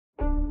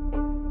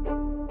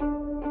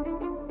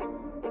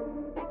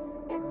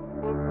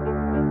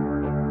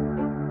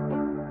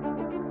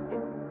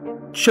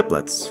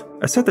Chiplets,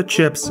 a set of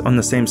chips on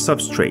the same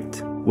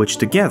substrate, which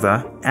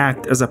together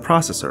act as a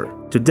processor.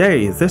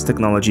 Today, this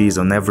technology is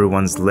on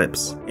everyone's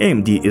lips.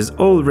 AMD is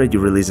already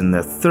releasing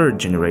their third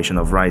generation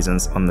of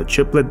Ryzens on the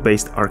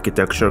chiplet-based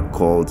architecture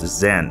called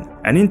Zen,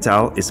 and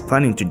Intel is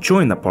planning to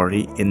join the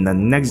party in the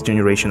next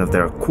generation of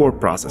their core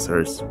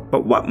processors.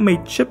 But what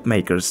made chip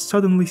makers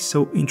suddenly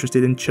so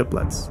interested in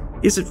chiplets?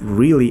 Is it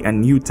really a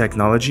new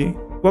technology?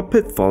 What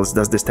pitfalls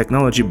does this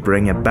technology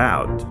bring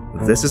about?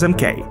 This is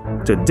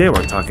MK. Today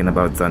we're talking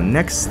about the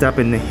next step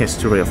in the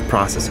history of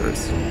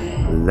processors.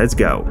 Let's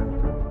go!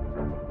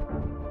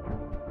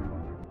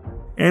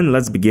 And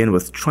let's begin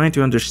with trying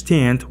to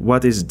understand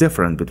what is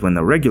different between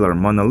the regular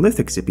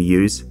monolithic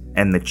CPUs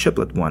and the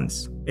chiplet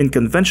ones. In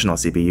conventional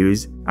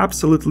CPUs,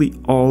 absolutely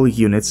all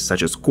units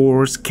such as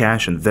cores,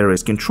 cache, and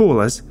various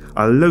controllers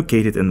are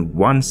located in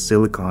one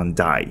silicon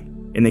die.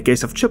 In the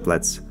case of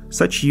chiplets,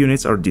 such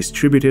units are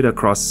distributed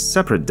across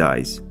separate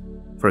dies.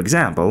 For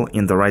example,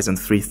 in the Ryzen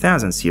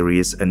 3000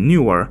 series and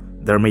newer,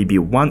 there may be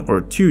one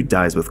or two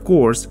dies with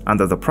cores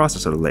under the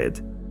processor lid,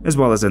 as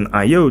well as an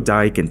I/O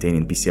die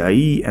containing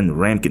PCIe and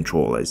RAM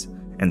controllers,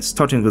 and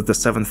starting with the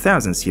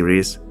 7000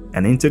 series,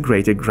 an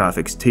integrated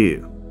graphics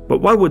too. But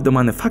why would the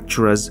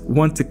manufacturers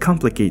want to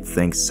complicate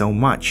things so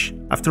much?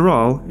 After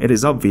all, it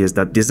is obvious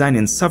that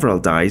designing several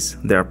dies,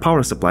 their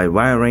power supply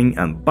wiring,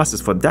 and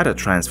buses for data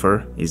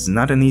transfer is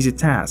not an easy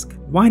task.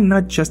 Why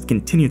not just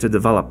continue to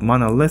develop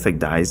monolithic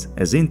dies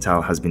as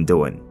Intel has been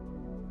doing?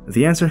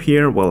 The answer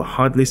here will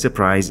hardly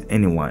surprise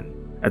anyone.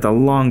 At a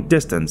long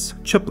distance,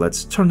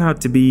 chiplets turn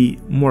out to be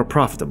more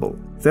profitable.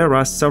 There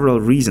are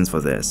several reasons for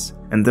this,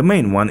 and the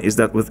main one is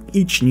that with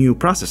each new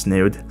process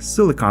node,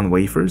 silicon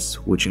wafers,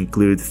 which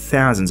include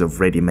thousands of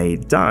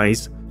ready-made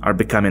dies, are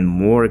becoming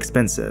more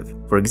expensive.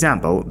 For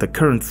example, the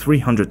current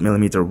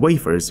 300mm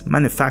wafers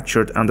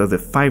manufactured under the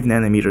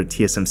 5nm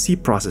TSMC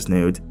process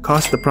node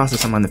cost the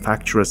processor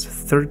manufacturers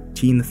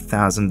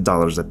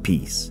 $13,000 a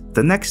piece.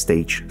 The next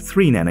stage,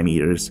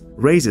 3nm,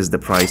 raises the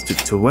price to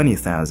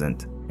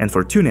 $20,000. And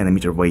for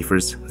 2nm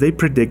wafers, they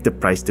predict the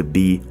price to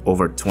be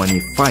over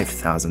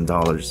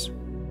 $25,000.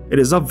 It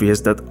is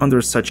obvious that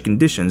under such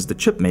conditions, the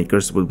chip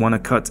makers would want to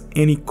cut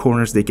any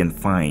corners they can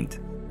find,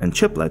 and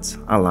chiplets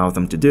allow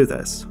them to do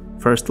this.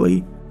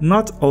 Firstly,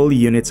 not all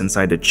units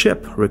inside a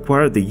chip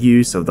require the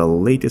use of the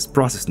latest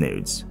process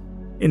nodes.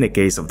 In the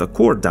case of the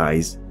core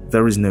dies,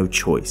 there is no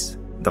choice.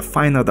 The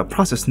finer the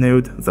process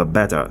node, the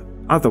better.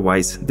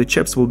 Otherwise, the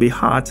chips will be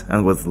hot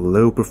and with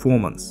low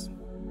performance.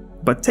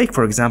 But take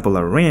for example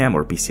a RAM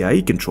or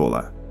PCIe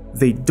controller.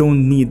 They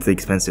don't need the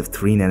expensive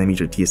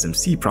 3nm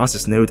TSMC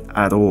process node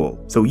at all,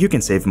 so you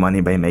can save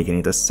money by making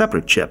it a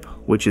separate chip,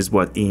 which is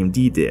what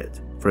AMD did.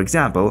 For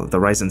example, the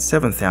Ryzen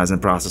 7000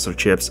 processor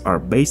chips are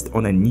based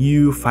on a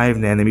new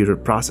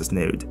 5nm process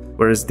node,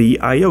 whereas the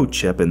I/O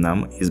chip in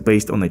them is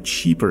based on a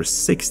cheaper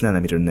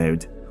 6nm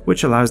node,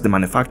 which allows the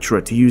manufacturer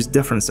to use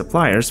different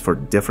suppliers for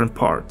different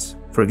parts.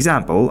 For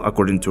example,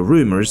 according to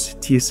rumors,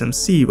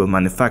 TSMC will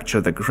manufacture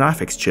the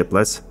graphics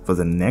chiplets for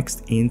the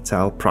next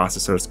Intel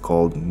processors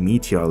called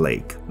Meteor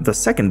Lake. The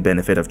second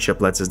benefit of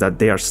chiplets is that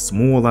they are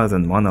smaller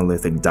than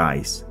monolithic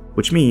dies,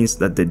 which means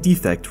that the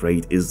defect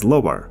rate is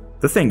lower.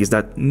 The thing is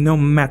that no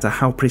matter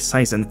how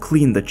precise and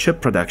clean the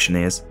chip production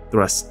is, there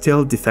are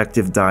still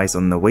defective dies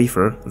on the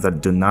wafer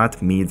that do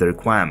not meet the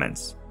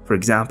requirements. For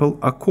example,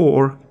 a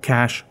core,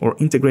 cache, or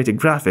integrated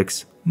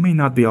graphics may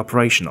not be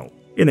operational.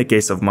 In the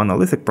case of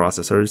monolithic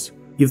processors,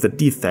 if the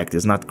defect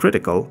is not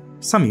critical,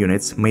 some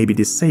units may be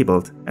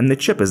disabled, and the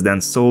chip is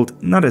then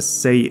sold not as,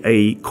 say,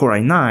 a Core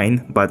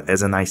i9, but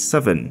as an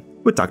i7.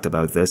 We talked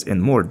about this in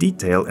more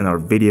detail in our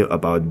video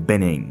about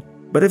binning.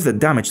 But if the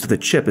damage to the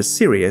chip is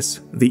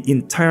serious, the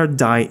entire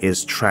die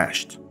is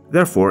trashed.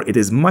 Therefore, it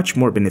is much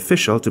more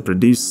beneficial to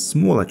produce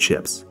smaller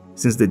chips,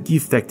 since the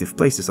defective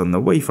places on the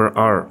wafer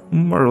are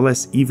more or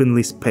less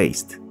evenly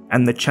spaced,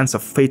 and the chance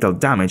of fatal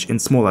damage in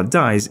smaller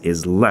dies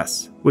is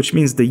less, which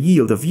means the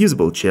yield of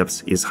usable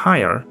chips is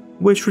higher,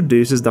 which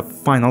reduces the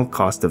final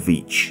cost of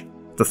each.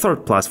 The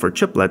third plus for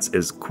chiplets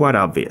is quite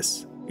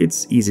obvious.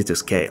 It's easy to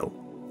scale.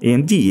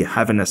 AMD,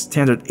 having a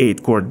standard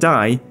 8-core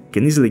die,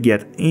 can easily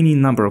get any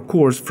number of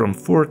cores from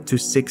 4 to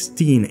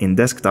 16 in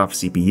desktop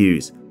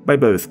CPUs, by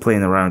both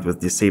playing around with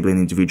disabling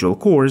individual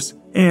cores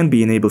and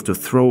being able to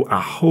throw a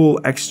whole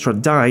extra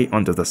die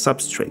onto the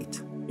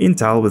substrate.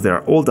 Intel, with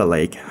their older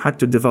Lake, had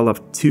to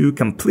develop two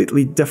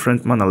completely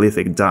different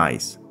monolithic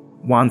dies,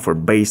 one for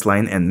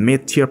baseline and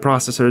mid-tier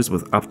processors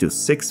with up to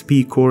 6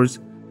 P-cores,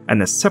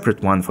 and a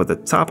separate one for the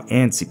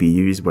top-end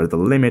CPUs where the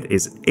limit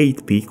is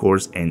 8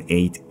 P-cores and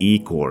 8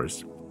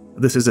 E-cores.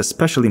 This is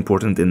especially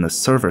important in the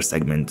server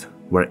segment,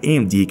 where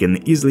AMD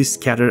can easily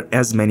scatter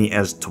as many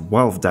as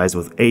 12 dies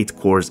with 8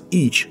 cores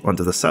each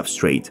onto the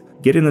substrate,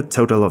 getting a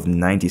total of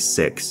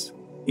 96.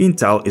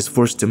 Intel is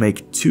forced to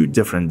make two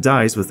different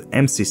dies with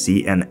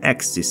MCC and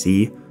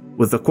XCC,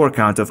 with a core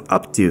count of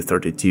up to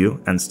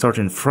 32 and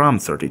starting from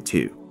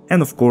 32,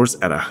 and of course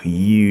at a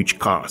huge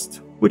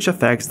cost, which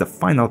affects the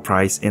final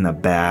price in a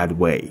bad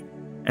way.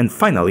 And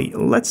finally,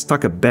 let's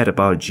talk a bit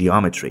about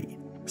geometry.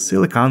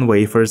 Silicon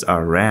wafers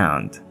are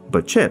round,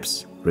 but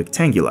chips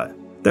rectangular.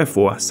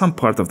 Therefore, some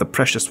part of the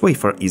precious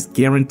wafer is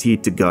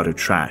guaranteed to go to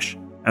trash.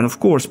 And of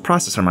course,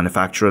 processor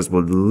manufacturers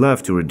would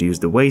love to reduce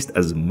the waste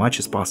as much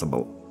as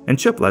possible. And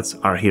chiplets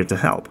are here to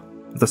help.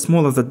 The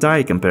smaller the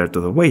die compared to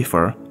the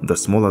wafer, the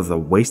smaller the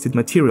wasted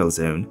material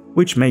zone,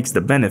 which makes the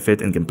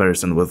benefit in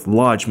comparison with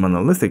large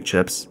monolithic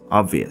chips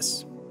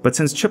obvious. But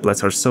since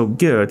chiplets are so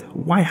good,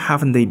 why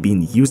haven't they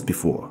been used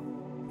before?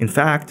 In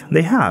fact,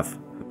 they have,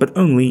 but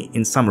only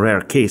in some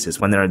rare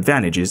cases when their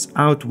advantages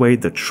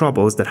outweighed the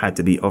troubles that had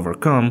to be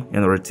overcome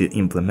in order to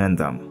implement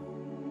them.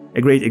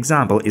 A great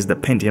example is the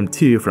Pentium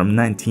II from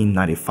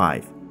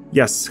 1995.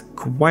 Yes,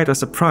 quite a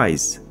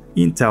surprise.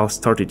 Intel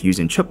started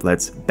using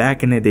chiplets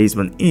back in the days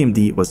when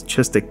AMD was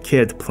just a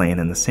kid playing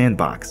in the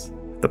sandbox.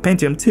 The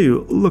Pentium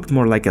II looked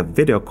more like a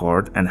video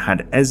card and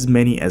had as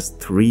many as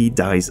 3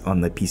 dies on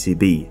the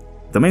PCB.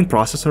 The main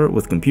processor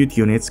with compute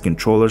units,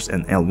 controllers,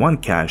 and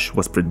L1 cache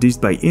was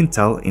produced by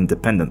Intel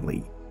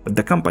independently, but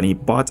the company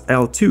bought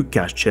L2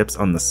 cache chips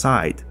on the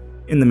side.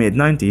 In the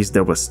mid-90s,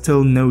 there was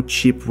still no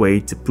cheap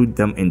way to put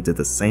them into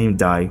the same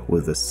die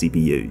with the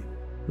CPU.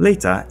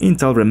 Later,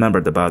 Intel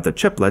remembered about the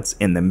chiplets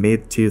in the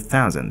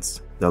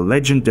mid-2000s. The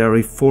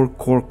legendary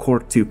 4-core Core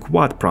 2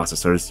 quad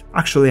processors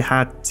actually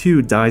had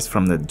 2 dies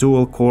from the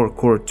dual-core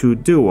Core 2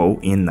 Duo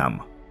in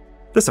them.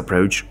 This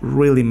approach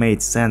really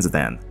made sense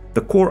then.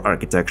 The core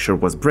architecture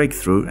was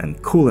breakthrough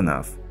and cool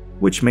enough,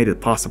 which made it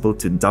possible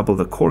to double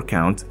the core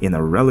count in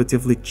a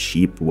relatively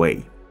cheap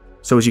way.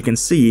 So as you can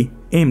see,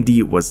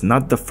 AMD was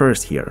not the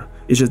first here.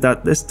 It's just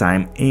that this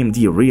time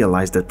AMD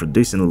realized that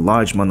producing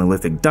large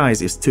monolithic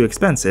dies is too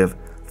expensive,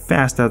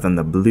 faster than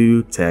the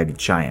blue tech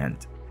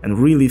giant, and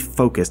really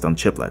focused on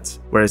chiplets,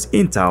 whereas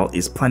Intel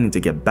is planning to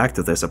get back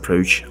to this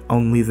approach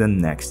only the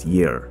next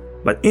year.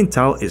 But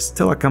Intel is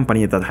still a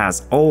company that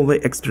has all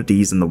the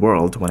expertise in the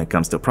world when it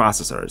comes to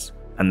processors,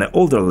 and the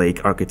older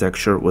Lake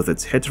architecture with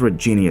its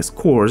heterogeneous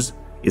cores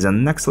is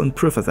an excellent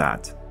proof of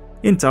that.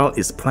 Intel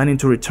is planning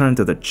to return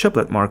to the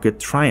chiplet market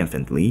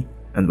triumphantly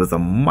and with a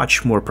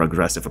much more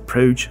progressive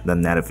approach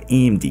than that of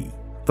AMD.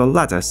 The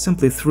latter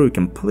simply threw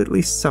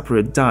completely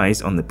separate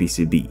dies on the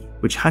PCB,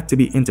 which had to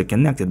be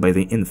interconnected by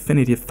the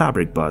Infinity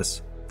Fabric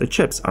bus. The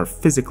chips are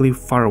physically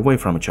far away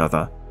from each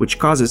other, which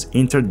causes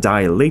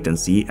inter-die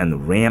latency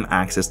and RAM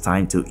access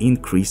time to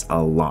increase a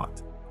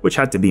lot, which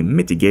had to be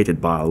mitigated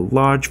by a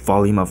large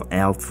volume of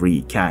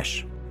L3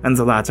 cache. And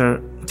the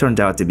latter turned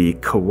out to be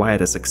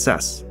quite a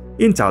success.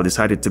 Intel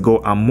decided to go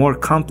a more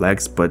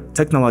complex but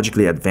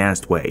technologically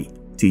advanced way,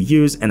 to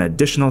use an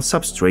additional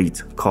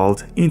substrate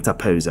called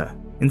interposer.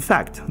 In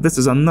fact, this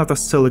is another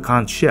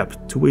silicon chip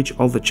to which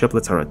all the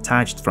chiplets are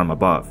attached from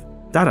above.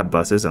 Data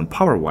buses and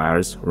power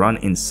wires run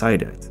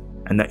inside it,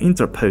 and the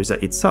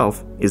interposer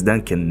itself is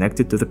then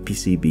connected to the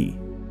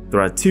PCB.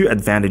 There are 2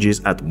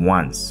 advantages at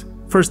once.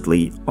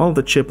 Firstly, all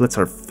the chiplets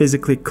are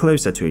physically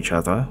closer to each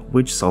other,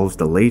 which solves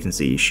the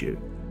latency issue.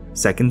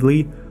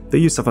 Secondly, the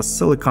use of a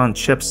silicon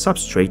chip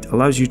substrate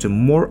allows you to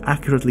more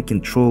accurately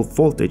control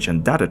voltage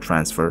and data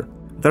transfer,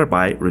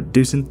 thereby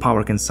reducing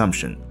power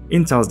consumption.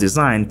 Intel's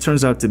design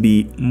turns out to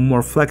be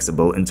more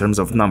flexible in terms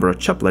of number of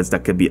chiplets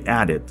that can be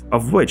added,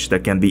 of which there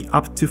can be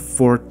up to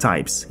 4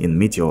 types in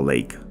Meteor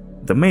Lake.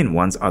 The main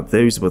ones are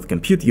those with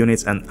compute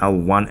units and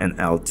L1 and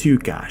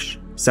L2 cache.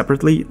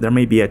 Separately, there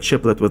may be a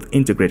chiplet with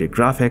integrated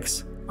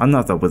graphics,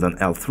 another with an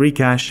L3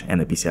 cache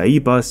and a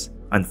PCIe bus,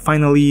 and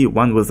finally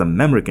one with a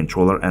memory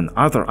controller and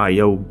other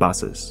I/O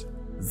buses.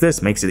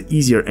 This makes it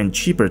easier and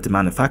cheaper to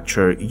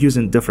manufacture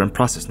using different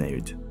process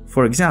nodes.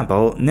 For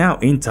example, now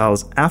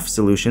Intel's F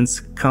solutions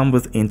come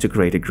with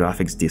integrated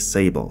graphics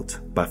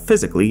disabled, but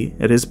physically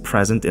it is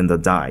present in the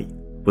die.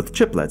 With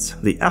chiplets,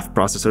 the F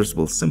processors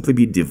will simply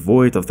be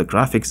devoid of the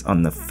graphics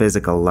on the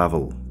physical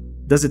level.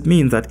 Does it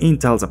mean that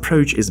Intel's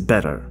approach is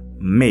better?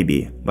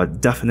 Maybe,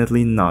 but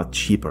definitely not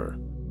cheaper.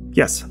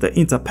 Yes, the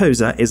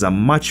interposer is a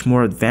much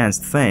more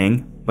advanced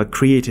thing, but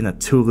creating a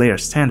 2-layer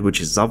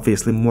sandwich is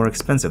obviously more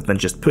expensive than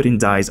just putting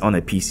dies on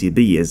a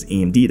PCB as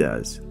AMD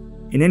does.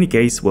 In any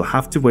case, we'll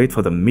have to wait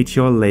for the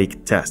Meteor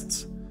Lake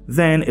tests.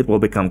 Then it will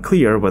become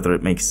clear whether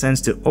it makes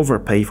sense to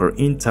overpay for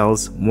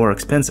Intel's more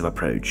expensive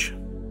approach.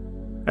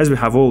 As we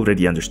have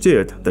already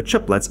understood, the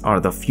chiplets are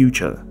the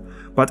future,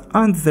 but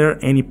aren't there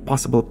any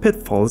possible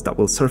pitfalls that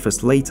will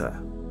surface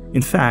later?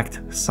 In fact,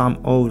 some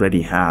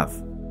already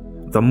have.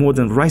 The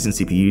modern Ryzen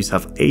CPUs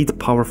have 8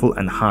 powerful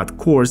and hot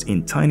cores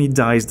in tiny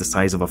dies the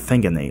size of a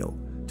fingernail.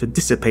 To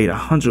dissipate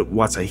 100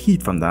 watts of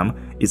heat from them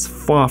is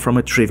far from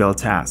a trivial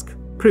task.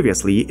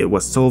 Previously, it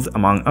was solved,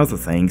 among other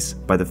things,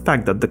 by the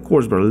fact that the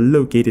cores were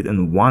located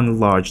in one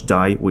large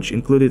die which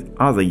included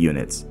other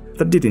units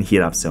that didn't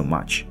heat up so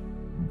much.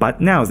 But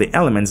now the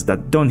elements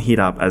that don't heat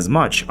up as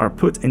much are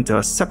put into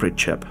a separate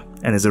chip,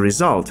 and as a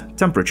result,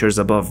 temperatures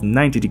above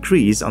 90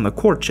 degrees on the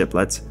core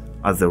chiplets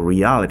are the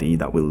reality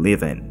that we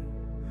live in.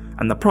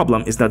 And the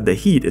problem is that the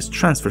heat is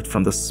transferred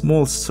from the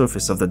small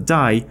surface of the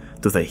die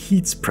to the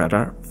heat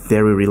spreader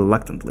very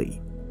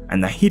reluctantly.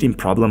 And the heating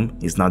problem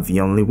is not the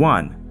only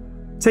one.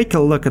 Take a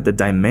look at the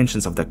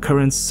dimensions of the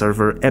current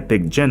server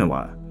EPYC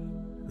Genoa.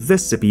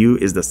 This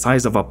CPU is the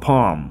size of a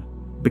palm.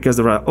 because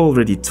there are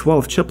already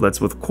 12 chiplets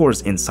with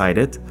cores inside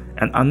it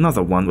and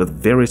another one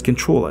with various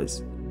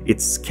controllers.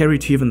 It's scary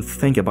to even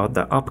think about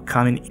the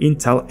upcoming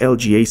Intel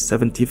LGA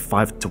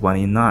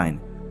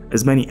 7529.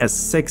 As many as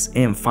 6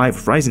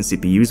 AM5 Ryzen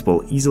CPUs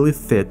will easily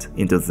fit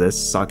into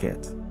this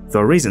socket.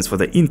 The reasons for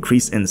the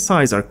increase in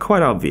size are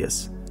quite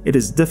obvious. It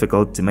is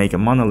difficult to make a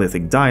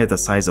monolithic die the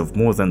size of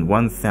more than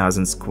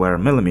 1000 square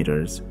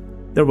millimeters.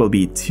 There will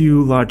be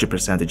too large a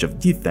percentage of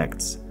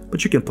defects,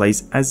 but you can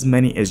place as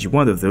many as you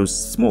want of those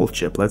small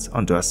chiplets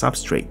onto a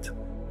substrate.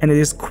 And it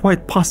is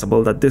quite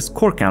possible that this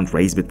core count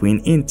race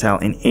between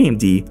Intel and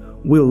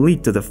AMD will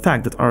lead to the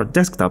fact that our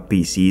desktop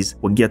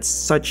PCs will get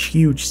such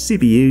huge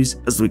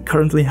CPUs as we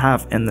currently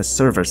have in the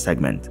server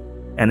segment,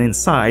 and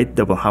inside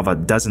they will have a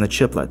dozen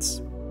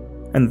chiplets.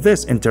 And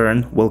this in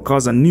turn will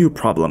cause a new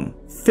problem: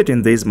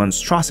 fitting these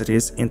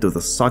monstrosities into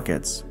the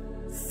sockets.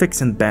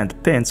 Fixing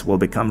bent pins will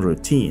become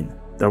routine.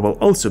 There will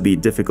also be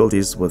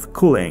difficulties with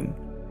cooling.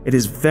 It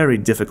is very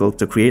difficult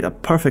to create a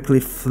perfectly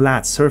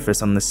flat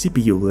surface on the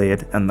CPU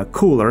lid and the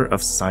cooler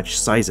of such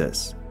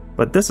sizes.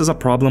 But this is a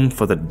problem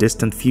for the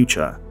distant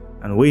future,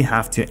 and we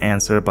have to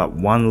answer but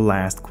one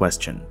last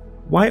question.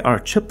 Why are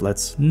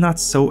chiplets not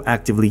so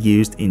actively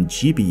used in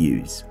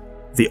GPUs?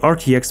 The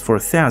RTX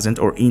 4000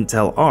 or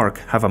Intel Arc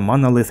have a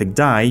monolithic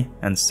die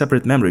and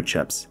separate memory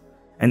chips,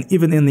 and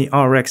even in the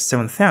RX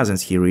 7000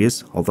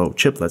 series, although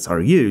chiplets are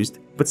used,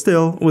 but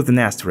still with an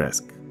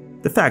asterisk.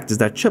 The fact is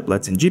that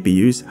chiplets in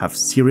GPUs have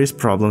serious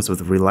problems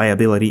with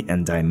reliability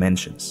and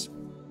dimensions.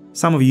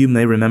 Some of you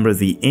may remember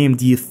the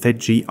AMD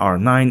FitG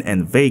R9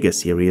 and Vega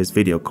series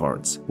video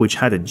cards, which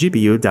had a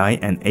GPU die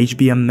and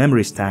HBM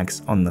memory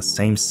stacks on the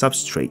same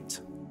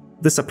substrate.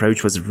 This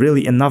approach was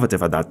really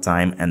innovative at that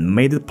time and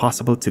made it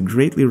possible to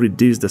greatly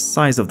reduce the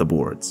size of the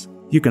boards.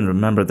 You can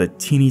remember the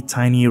teeny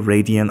tiny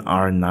Radeon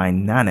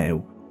R9 Nano,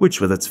 which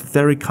with its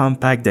very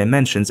compact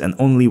dimensions and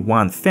only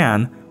one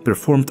fan,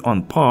 performed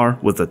on par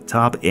with the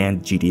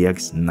top-end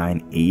GTX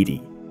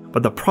 980.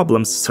 But the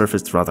problems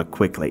surfaced rather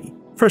quickly.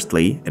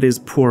 Firstly, it is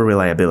poor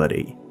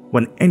reliability.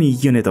 When any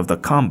unit of the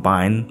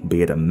combine,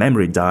 be it a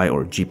memory die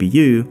or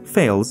GPU,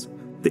 fails,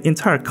 the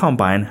entire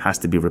combine has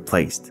to be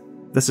replaced.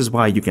 This is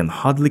why you can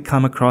hardly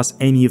come across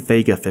any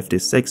Vega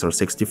 56 or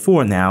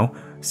 64 now,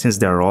 since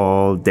they're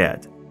all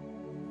dead.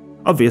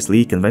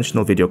 Obviously,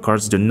 conventional video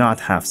cards do not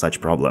have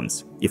such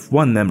problems. If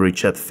one memory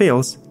chip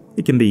fails,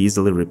 it can be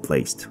easily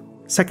replaced.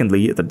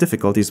 Secondly, the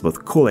difficulties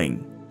with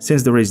cooling.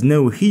 Since there is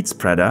no heat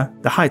spreader,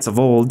 the heights of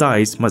all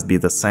dies must be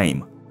the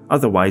same.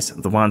 Otherwise,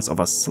 the ones of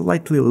a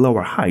slightly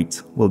lower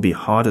height will be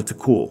harder to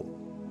cool.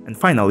 And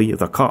finally,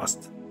 the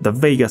cost. The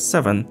Vega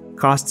 7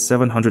 cost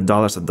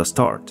 $700 at the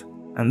start.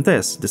 And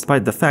this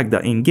despite the fact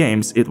that in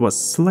games it was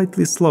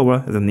slightly slower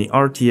than the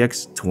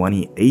RTX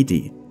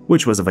 2080,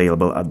 which was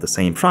available at the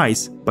same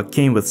price but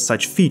came with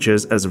such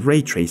features as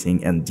ray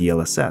tracing and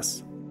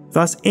DLSS.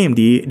 Thus,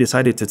 AMD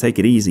decided to take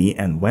it easy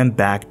and went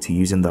back to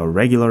using the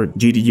regular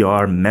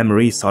GDDR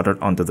memory soldered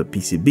onto the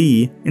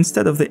PCB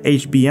instead of the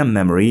HBM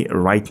memory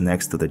right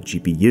next to the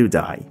GPU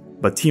die.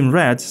 But Team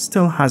Red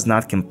still has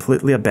not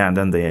completely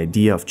abandoned the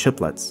idea of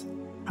chiplets.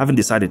 Having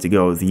decided to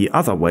go the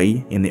other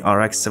way, in the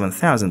RX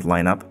 7000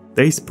 lineup,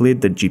 they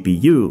split the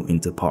GPU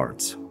into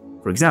parts.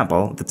 For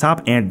example, the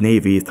top-end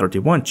Navy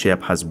 31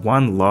 chip has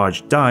one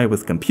large die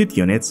with compute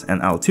units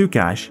and L2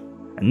 cache,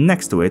 and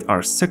next to it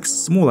are 6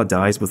 smaller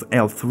dies with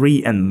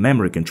L3 and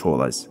memory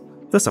controllers.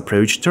 This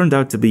approach turned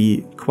out to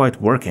be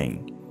quite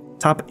working.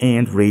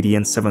 Top-end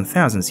Radeon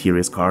 7000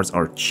 series cards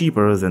are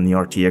cheaper than the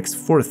RTX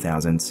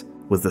 4000s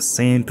with the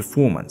same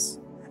performance.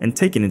 And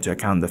taking into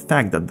account the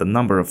fact that the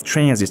number of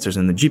transistors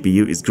in the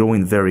GPU is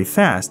growing very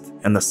fast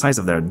and the size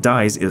of their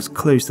dies is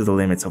close to the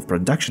limits of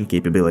production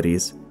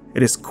capabilities,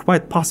 it is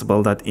quite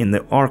possible that in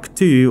the Arc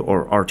 2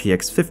 or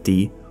RTX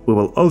 50 we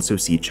will also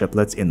see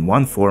chiplets in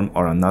one form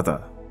or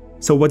another.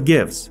 So what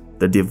gives?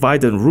 The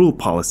divide and rule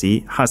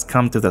policy has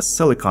come to the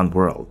silicon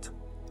world.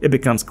 It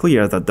becomes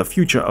clear that the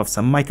future of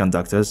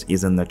semiconductors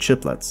is in the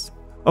chiplets.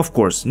 Of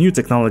course, new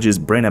technologies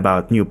bring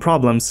about new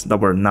problems that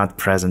were not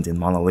present in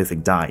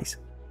monolithic dies.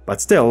 But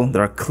still,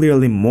 there are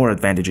clearly more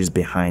advantages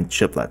behind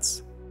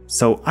chiplets.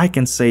 So I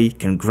can say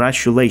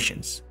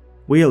congratulations.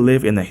 We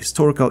live in a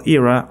historical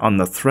era on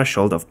the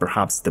threshold of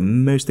perhaps the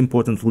most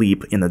important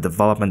leap in the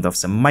development of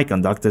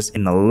semiconductors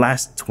in the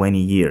last 20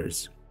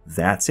 years.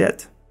 That's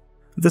it.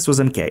 This was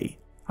MK.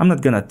 I'm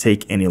not gonna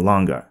take any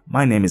longer.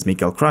 My name is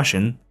Mikhail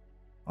Krashin.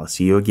 I'll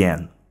see you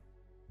again.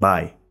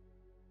 Bye.